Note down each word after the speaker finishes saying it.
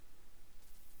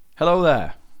Hello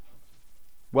there.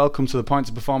 Welcome to the Point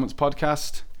to Performance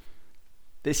podcast.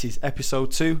 This is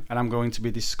episode 2 and I'm going to be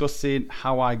discussing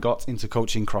how I got into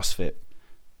coaching CrossFit.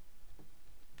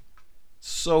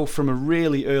 So from a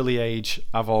really early age,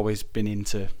 I've always been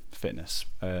into fitness.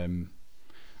 I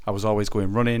was always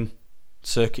going running,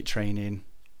 circuit training,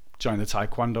 joined the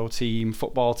taekwondo team,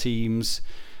 football teams.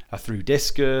 I threw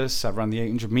discus, I ran the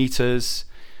 800 meters.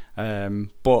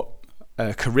 But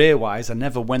career-wise, I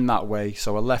never went that way.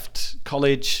 So I left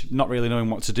college not really knowing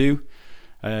what to do.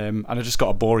 And I just got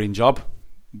a boring job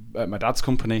at my dad's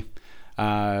company.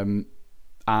 And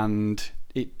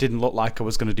it didn't look like I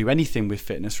was going to do anything with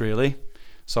fitness, really.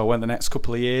 So I went the next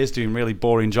couple of years doing really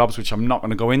boring jobs, which I'm not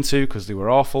going to go into because they were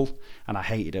awful and I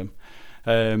hated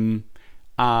them.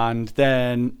 And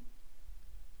then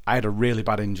I had a really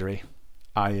bad injury.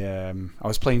 I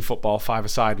was playing football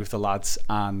five-a-side with the lads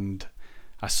and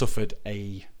I suffered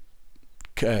an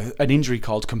injury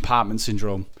called compartment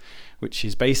syndrome, which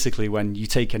is basically when you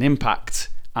take an impact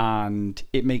and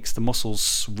it makes the muscles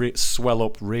swell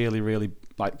up really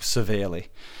severely.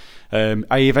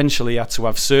 I eventually had to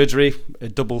have surgery, a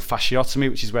double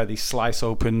fasciotomy, which is where they slice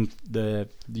open the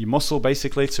muscle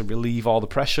basically to relieve all the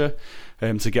pressure,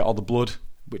 to get all the blood,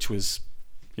 which was,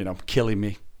 killing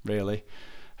me really.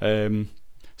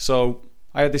 So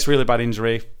I had this really bad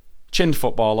injury, chinned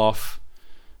football off,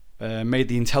 made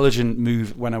the intelligent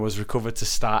move when I was recovered to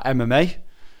start MMA.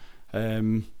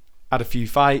 Had a few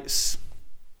fights,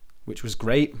 which was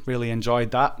great, really enjoyed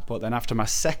that. But then after my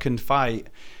second fight,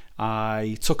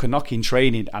 I took a knock in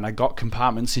training and I got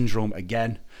compartment syndrome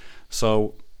again.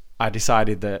 So I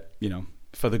decided that,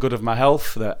 for the good of my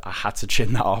health, that I had to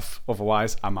chin that off,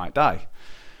 otherwise I might die.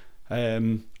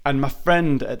 And my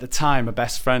friend at the time, my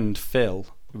best friend, Phil,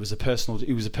 he was a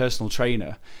personal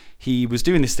trainer. He was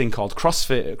doing this thing called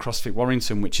CrossFit at CrossFit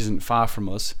Warrington, which isn't far from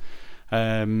us.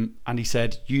 And he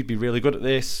said, "You'd be really good at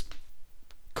this.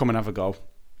 Come and have a go.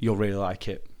 You'll really like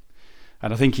it."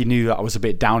 And I think he knew that I was a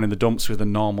bit down in the dumps with a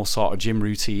normal sort of gym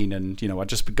routine. And, I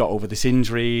just got over this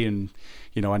injury and,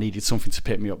 I needed something to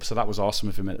pick me up. So that was awesome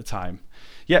of him at the time.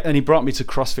 Yeah, and he brought me to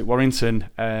CrossFit Warrington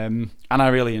and I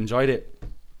really enjoyed it.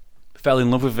 Fell in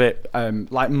love with it.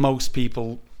 Like most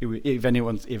people, if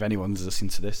anyone's listening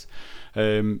to this,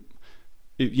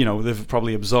 they've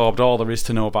probably absorbed all there is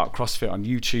to know about CrossFit on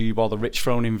YouTube, all the Rich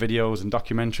Froning videos and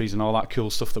documentaries and all that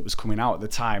cool stuff that was coming out at the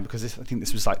time, because I think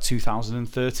this was like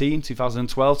 2013,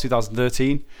 2012,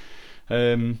 2013.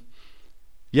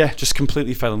 Just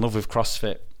completely fell in love with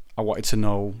CrossFit. I wanted to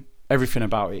know everything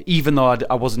about it. Even though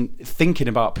I wasn't thinking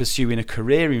about pursuing a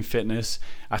career in fitness,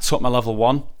 I took my level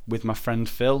 1 with my friend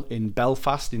Phil in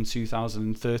Belfast in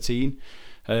 2013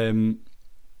 and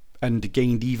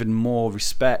gained even more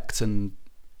respect and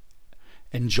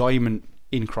enjoyment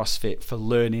in CrossFit for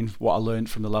learning what I learned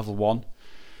from the level 1.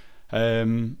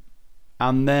 And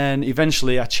then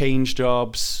eventually I changed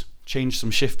jobs, changed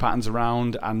some shift patterns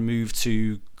around and moved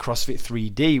to CrossFit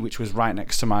 3D, which was right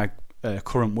next to my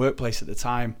current workplace at the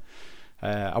time.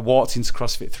 I walked into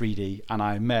CrossFit 3D and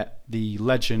I met the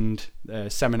legend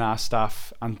seminar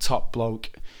staff and top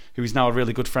bloke, who is now a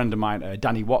really good friend of mine,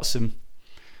 Danny Watson,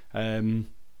 on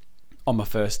my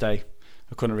first day.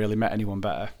 I couldn't really met anyone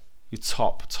better. He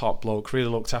top bloke, really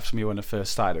looked after me when I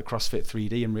first started at CrossFit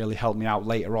 3D and really helped me out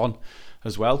later on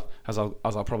as well, as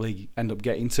I'll probably end up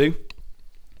getting to.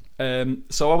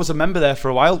 So I was a member there for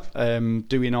a while,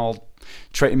 meeting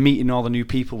all the new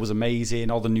people was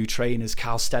amazing, all the new trainers.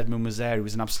 Carl Steadman was there, he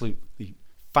was an absolutely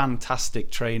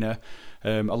fantastic trainer,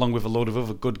 along with a load of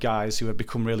other good guys who I'd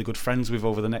become really good friends with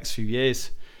over the next few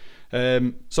years.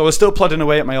 So I was still plodding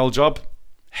away at my old job,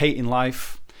 hating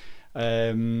life,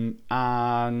 and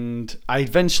I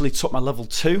eventually took my level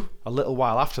 2 a little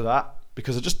while after that,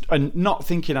 because I'm not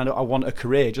thinking I want a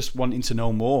career, just wanting to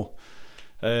know more.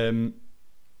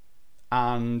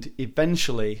 And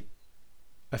eventually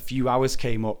a few hours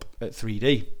came up at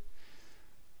 3D.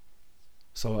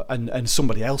 So and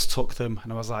somebody else took them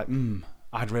and I was like,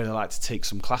 I'd really like to take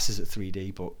some classes at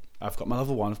 3D, but I've got my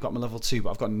level 1, I've got my level 2, but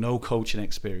I've got no coaching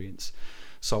experience.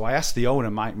 So I asked the owner,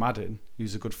 Mike Madden,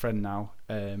 who's a good friend now,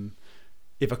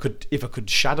 if I could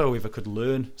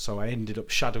learn. So I ended up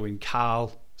shadowing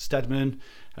Carl Steadman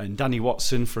and Danny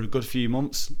Watson for a good few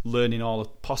months, learning all I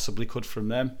possibly could from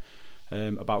them,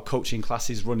 about coaching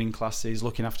classes, running classes,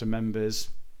 looking after members,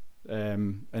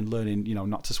 and learning,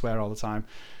 not to swear all the time.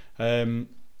 And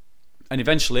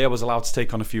eventually I was allowed to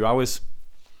take on a few hours.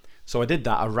 So I did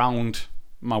that around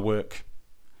my work,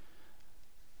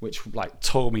 which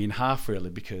tore me in half really,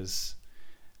 because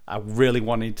I really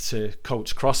wanted to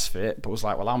coach CrossFit, but was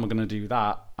like, well, how am I going to do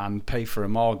that and pay for a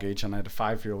mortgage? And I had a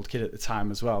 5-year-old kid at the time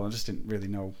as well. I just didn't really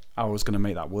know how I was going to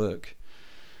make that work.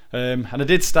 And I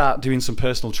did start doing some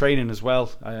personal training as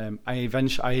well. I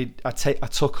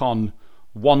took on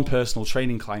one personal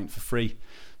training client for free.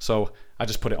 So I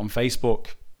just put it on Facebook.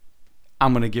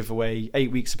 I'm going to give away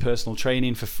 8 weeks of personal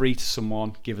training for free to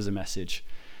someone. Give us a message.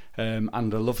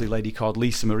 And a lovely lady called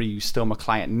Lisa Marie, who's still my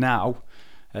client now,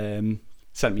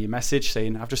 sent me a message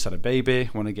saying, I've just had a baby,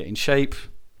 want to get in shape.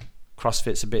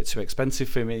 CrossFit's a bit too expensive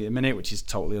for me at the minute, which is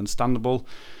totally understandable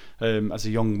as a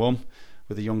young mum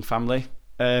with a young family.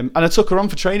 And I took her on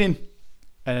for training.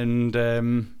 And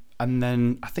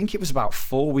then I think it was about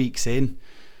 4 weeks in,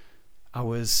 I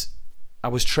was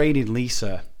training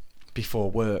Lisa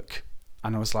before work.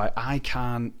 And I was like, I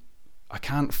can't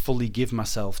fully give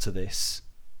myself to this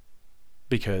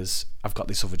because I've got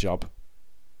this other job.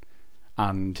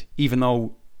 And even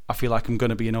though I feel like I'm going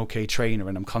to be an okay trainer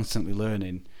and I'm constantly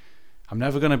learning, I'm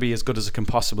never going to be as good as I can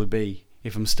possibly be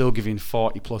if I'm still giving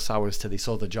 40 plus hours to this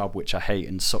other job, which I hate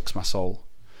and sucks my soul.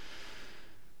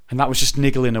 And that was just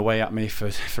niggling away at me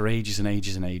for ages and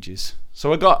ages and ages.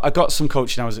 So I got some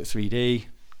coaching hours at 3D,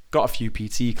 got a few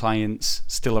PT clients,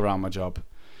 still around my job.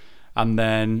 And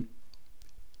then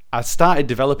I started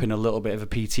developing a little bit of a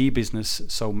PT business.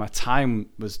 So my time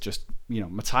was just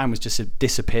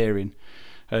disappearing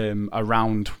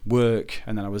around work.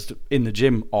 And then I was in the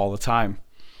gym all the time.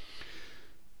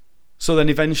 So then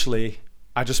eventually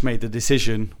I just made the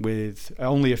decision with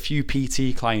only a few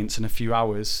PT clients and a few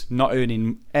hours, not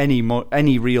earning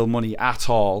any real money at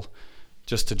all,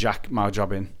 just to jack my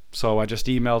job in. So I just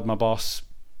emailed my boss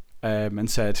and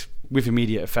said, with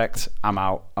immediate effect, I'm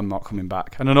out, I'm not coming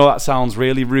back. And I know that sounds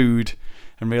really rude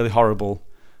and really horrible,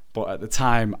 but at the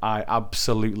time I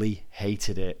absolutely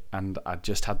hated it. And I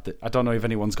just had I don't know if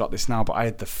anyone's got this now, but I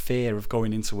had the fear of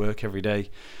going into work every day.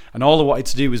 And all I wanted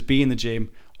to do was be in the gym.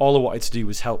 All I wanted to do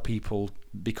was help people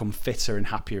become fitter and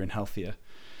happier and healthier.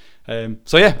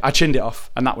 So yeah, I chinned it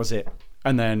off and that was it.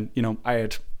 And then, I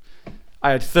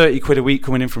had 30 quid a week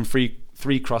coming in from three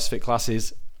CrossFit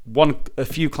classes, a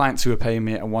few clients who were paying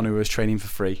me and one who was training for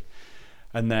free.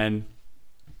 And then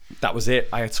that was it.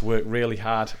 I had to work really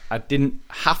hard. I didn't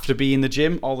have to be in the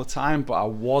gym all the time, but I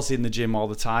was in the gym all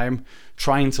the time,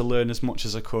 trying to learn as much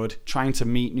as I could, trying to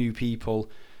meet new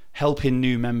people, helping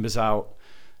new members out,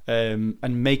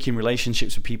 and making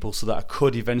relationships with people so that I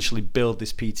could eventually build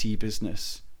this PT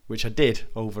business, which I did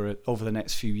over the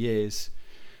next few years.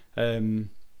 I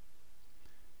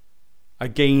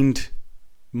gained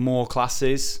more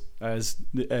classes as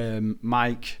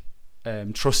Mike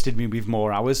trusted me with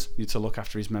more hours to look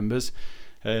after his members.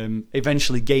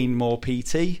 Eventually gained more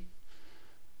PT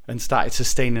and started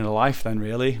sustaining a life then,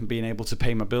 really, and being able to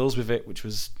pay my bills with it, which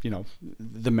was,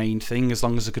 the main thing. As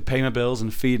long as I could pay my bills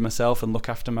and feed myself and look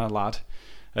after my lad,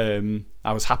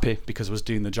 I was happy because I was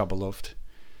doing the job I loved.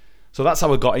 So that's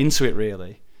how I got into it,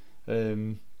 really.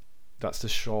 That's the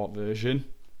short version.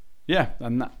 Yeah,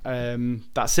 and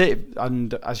that's it.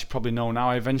 And as you probably know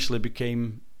now, I eventually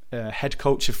became head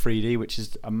coach of 3D, which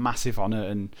is a massive honour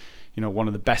and, one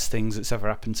of the best things that's ever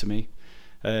happened to me.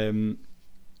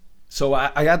 So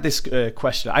I had this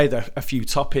question. I had a few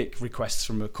topic requests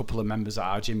from a couple of members at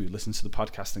our gym who listened to the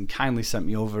podcast and kindly sent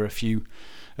me over a few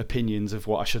opinions of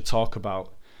what I should talk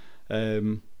about,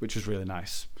 which was really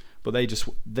nice. But they just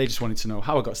wanted to know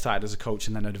how I got started as a coach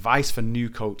and then advice for new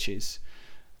coaches.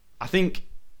 I think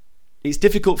it's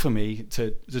difficult for me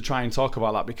to try and talk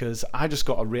about that because I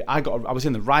was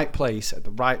in the right place at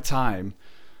the right time,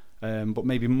 but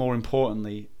maybe more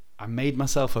importantly, I made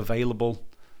myself available.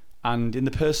 And in the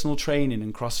personal training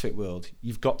and CrossFit world,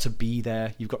 you've got to be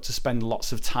there. You've got to spend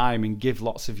lots of time and give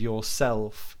lots of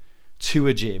yourself to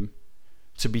a gym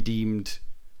to be deemed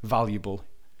valuable.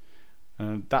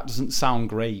 That doesn't sound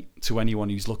great to anyone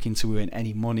who's looking to earn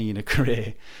any money in a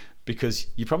career because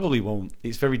you probably won't.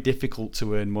 It's very difficult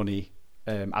to earn money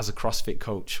as a CrossFit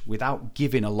coach without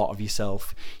giving a lot of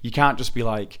yourself. You can't just be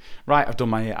like, right, I've done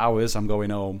my 8 hours, I'm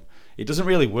going home. It doesn't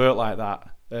really work like that.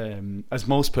 As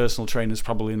most personal trainers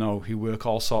probably know, who work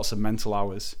all sorts of mental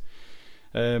hours.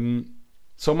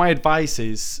 So my advice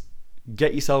is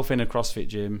get yourself in a CrossFit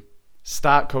gym,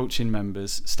 start coaching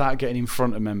members, start getting in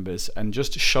front of members and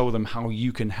just show them how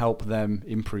you can help them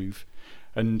improve.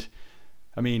 And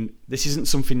I mean, this isn't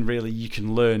something really you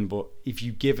can learn, but if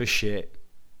you give a shit,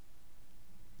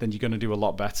 then you're going to do a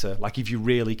lot better. Like if you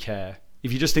really care.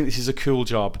 If you just think this is a cool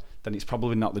job, then it's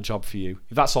probably not the job for you.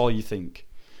 If that's all you think.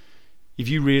 If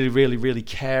you really, really, really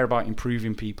care about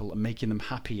improving people and making them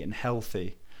happy and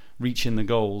healthy, reaching the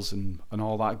goals and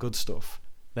all that good stuff,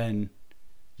 then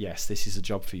yes, this is a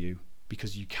job for you,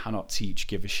 because you cannot teach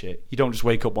give a shit. You don't just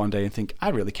wake up one day and think, I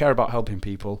really care about helping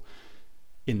people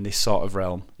in this sort of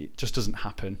realm. It just doesn't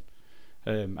happen.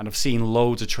 And I've seen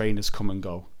loads of trainers come and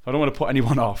go. I don't want to put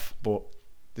anyone off, but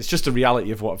it's just a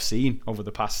reality of what I've seen over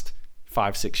the past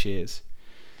 5-6 years.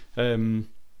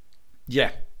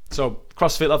 So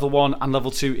CrossFit level 1 and level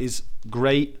 2 is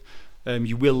great.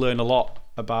 You will learn a lot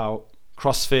about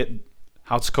CrossFit,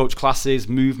 how to coach classes,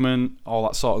 movement, all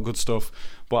that sort of good stuff.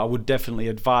 But I would definitely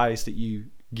advise that you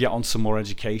get on some more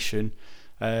education.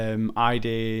 I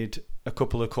did a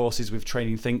couple of courses with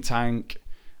Training Think Tank.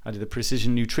 I did a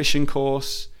precision nutrition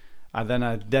course. And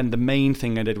then the main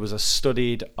thing I did was I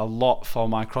studied a lot for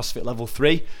my CrossFit level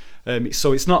 3.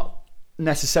 So it's not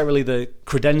necessarily the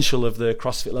credential of the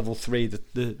CrossFit level 3,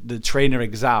 the trainer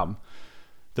exam,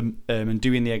 and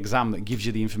doing the exam that gives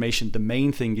you the information. The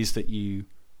main thing is that you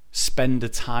spend the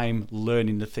time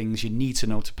learning the things you need to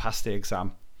know to pass the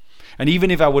exam. And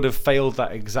even if I would have failed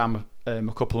that exam a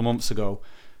couple of months ago,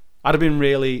 I'd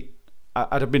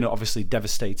have been obviously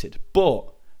devastated. But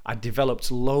I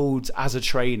developed loads as a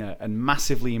trainer and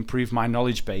massively improved my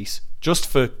knowledge base just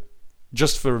for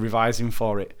revising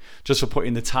for it, just for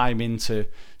putting the time in to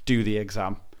do the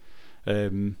exam.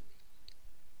 I'm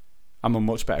a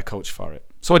much better coach for it.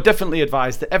 So I definitely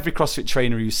advise that every CrossFit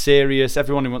trainer who's serious,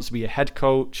 everyone who wants to be a head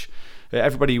coach,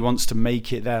 everybody who wants to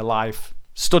make it their life,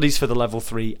 studies for the level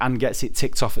 3 and gets it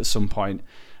ticked off at some point.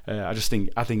 I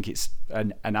think it's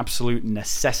an absolute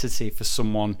necessity for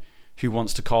someone who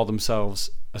wants to call themselves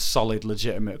a solid,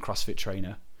 legitimate CrossFit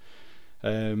trainer.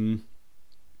 A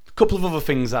couple of other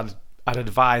things I'd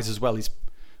advise as well is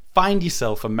find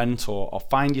yourself a mentor, or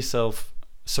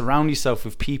surround yourself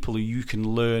with people who you can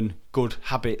learn good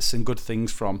habits and good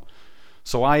things from.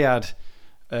 So I had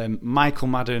Michael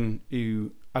Madden,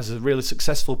 who has a really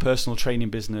successful personal training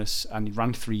business, and he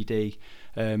ran 3D.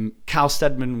 Carl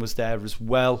Steadman was there as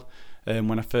well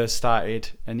when I first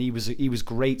started, and he was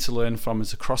great to learn from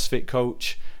as a CrossFit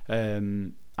coach.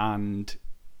 And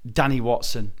Danny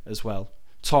Watson as well.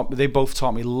 They both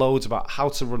taught me loads about how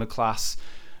to run a class,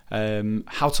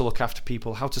 how to look after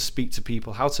people, how to speak to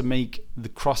people, how to make the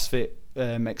CrossFit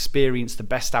experience the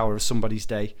best hour of somebody's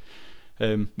day.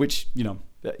 Which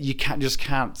you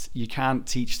can't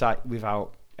teach that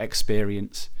without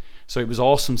experience. So it was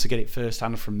awesome to get it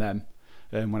firsthand from them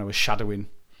when I was shadowing.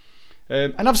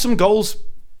 And have some goals.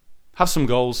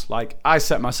 Like, I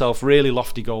set myself really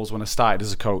lofty goals when I started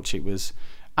as a coach. It was,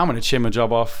 I'm going to chin my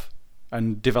job off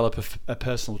and develop a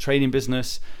personal training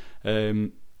business,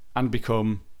 and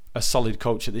become a solid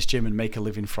coach at this gym and make a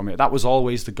living from it. That was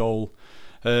always the goal.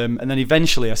 And then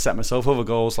eventually I set myself other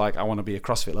goals, like I want to be a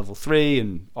CrossFit level 3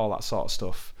 and all that sort of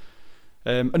stuff.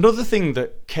 Another thing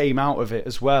that came out of it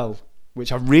as well,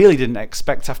 which I really didn't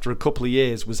expect after a couple of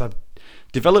years, was I've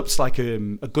developed like a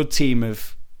good team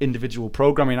of individual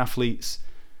programming athletes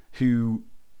who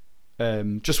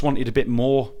just wanted a bit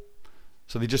more.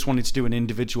 So they just wanted to do an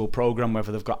individual program,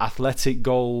 whether they've got athletic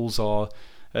goals or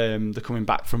they're coming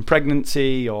back from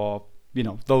pregnancy, or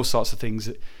those sorts of things.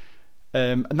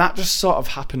 And that just sort of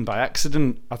happened by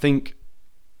accident. I think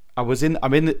I'm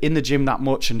in the gym that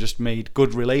much and just made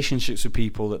good relationships with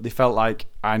people that they felt like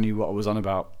I knew what I was on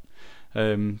about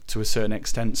to a certain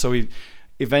extent. So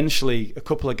eventually a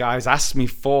couple of guys asked me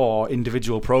for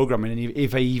individual programming and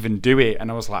if I even do it,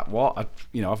 and I was like, what?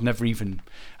 I've never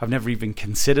even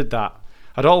considered that.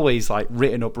 I'd always like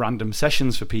written up random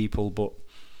sessions for people, but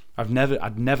I'd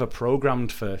never programmed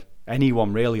for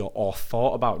anyone really, or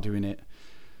thought about doing it.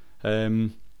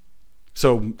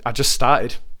 So I just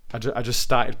started. I just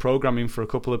started programming for a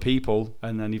couple of people,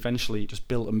 and then eventually it just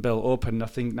built up. And I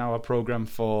think now I program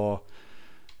for,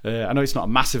 I know it's not a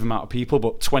massive amount of people,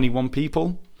 but 21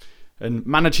 people. And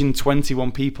managing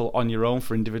 21 people on your own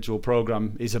for individual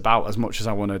program is about as much as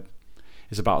I want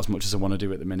to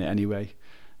do at the minute anyway.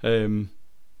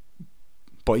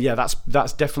 But yeah,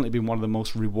 that's definitely been one of the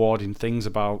most rewarding things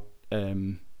about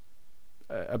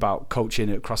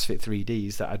coaching at CrossFit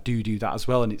 3Ds, that I do that as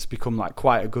well, and it's become like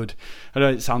quite a good. I know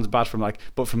it sounds bad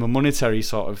but from a monetary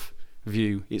sort of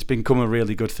view, it's become a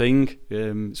really good thing.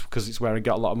 It's because it's where I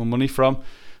get a lot of my money from.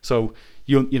 So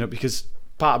because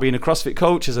part of being a CrossFit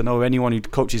coach, as I know anyone who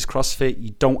coaches CrossFit,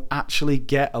 you don't actually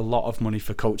get a lot of money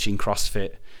for coaching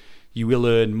CrossFit. You will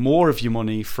earn more of your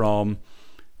money from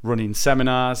running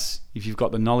seminars, if you've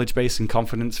got the knowledge base and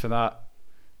confidence for that,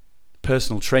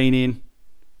 personal training,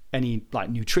 any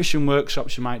like nutrition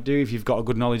workshops you might do if you've got a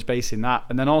good knowledge base in that,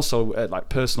 and then also like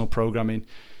personal programming,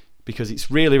 because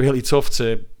it's really, really tough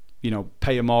to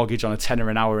pay a mortgage on a tenner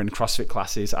an hour in CrossFit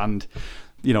classes, and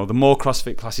the more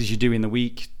CrossFit classes you do in the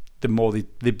week, the more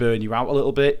they burn you out a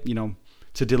little bit.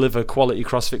 to deliver quality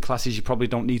CrossFit classes, you probably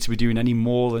don't need to be doing any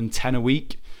more than 10 a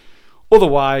week.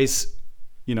 Otherwise,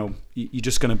 you're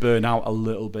just going to burn out a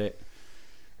little bit.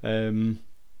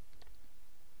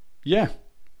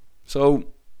 So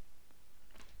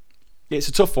it's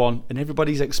a tough one, and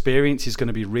everybody's experience is going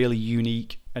to be really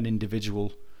unique and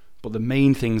individual. But the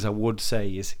main things I would say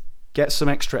is get some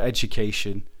extra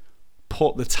education,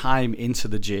 put the time into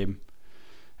the gym,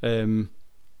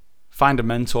 find a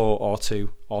mentor or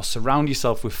two, or surround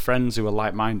yourself with friends who are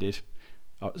like-minded,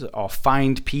 or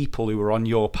find people who are on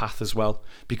your path as well,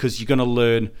 because you're going to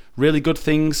learn really good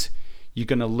things. You're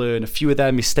going to learn a few of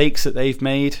their mistakes that they've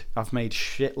made. I've made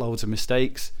shitloads of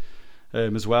mistakes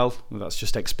as well. That's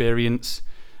just experience.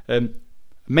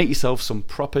 Make yourself some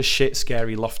proper shit,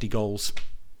 scary, lofty goals,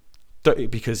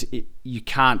 because you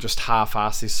can't just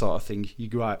half-ass this sort of thing.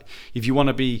 If you want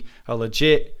to be a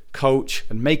legit coach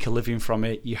and make a living from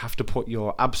it, you have to put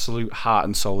your absolute heart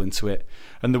and soul into it.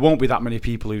 And there won't be that many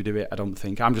people who do it, I don't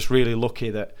think. I'm just really lucky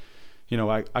that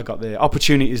I got the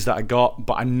opportunities that I got,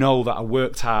 but I know that I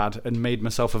worked hard and made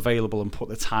myself available and put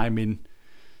the time in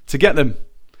to get them.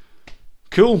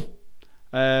 Cool.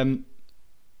 And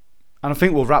I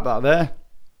think we'll wrap that there.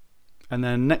 And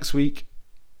then next week,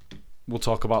 we'll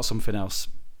talk about something else.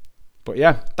 But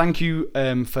yeah, thank you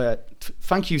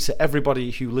to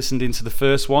everybody who listened into the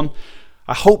first one.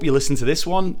 I hope you listen to this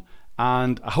one,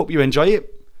 and I hope you enjoy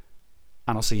it.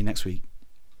 And I'll see you next week.